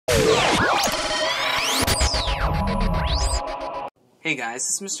Hey guys,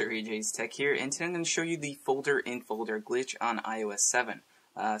 it's MrAJsTech here, and today I'm going to show you the folder-in-folder glitch on iOS 7.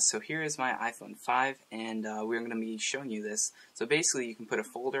 So here is my iPhone 5, and we're going to be showing you this. So basically you can put a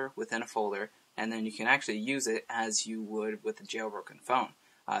folder within a folder, and then you can actually use it as you would with a jailbroken phone.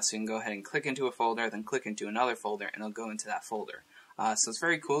 So you can go ahead and click into a folder, then click into another folder, and it'll go into that folder. So it's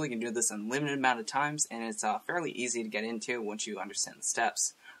very cool. You can do this an unlimited amount of times, and it's fairly easy to get into once you understand the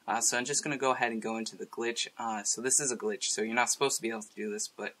steps. So I'm just going to go ahead and go into the glitch. So this is a glitch, so you're not supposed to be able to do this,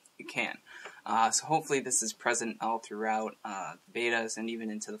 but you can. So hopefully this is present all throughout the betas and even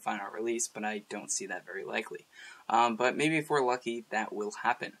into the final release, but I don't see that very likely. But maybe if we're lucky, that will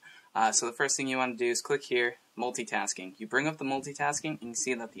happen. So the first thing you want to do is click here, multitasking. You bring up the multitasking, and you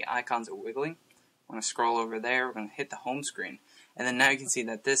see that the icons are wiggling. I'm going to scroll over there. We're going to hit the home screen. And then now you can see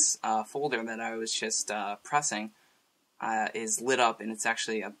that this folder that I was just pressing is lit up, and it's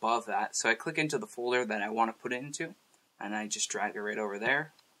actually above that. So I click into the folder that I want to put it into, and I just drag it right over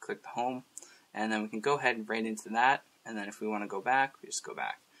there, click the home, and then we can go ahead and right into that, and then if we want to go back, we just go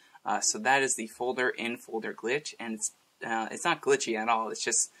back. So that is the folder-in-folder glitch, and it's not glitchy at all. It's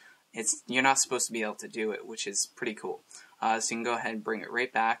just you're not supposed to be able to do it, which is pretty cool. So you can go ahead and bring it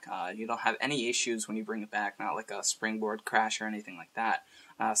right back. You don't have any issues when you bring it back, not like a springboard crash or anything like that.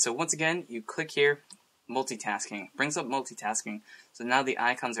 So once again, you click here, multitasking, brings up multitasking, so now the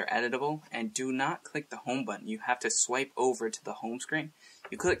icons are editable, and do not click the home button. You have to swipe over to the home screen.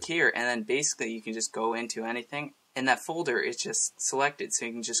 You click here, and then basically you can just go into anything, and that folder is just selected, so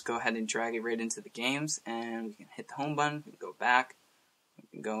you can just go ahead and drag it right into the games, and we can hit the home button, we can go back, we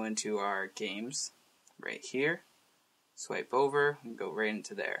can go into our games right here, swipe over, and go right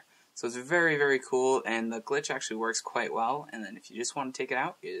into there. So it's very, very cool, and the glitch actually works quite well, and then if you just want to take it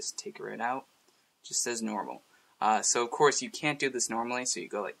out, you just take it right out, just as normal. So of course you can't do this normally, so you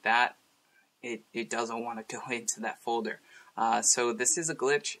go like that. It doesn't want to go into that folder. So this is a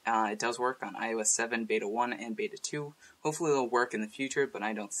glitch. It does work on iOS 7, Beta 1, and Beta 2. Hopefully it'll work in the future, but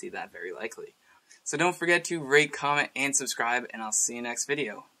I don't see that very likely. So don't forget to rate, comment, and subscribe, and I'll see you next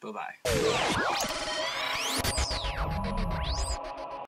video. Bye-bye.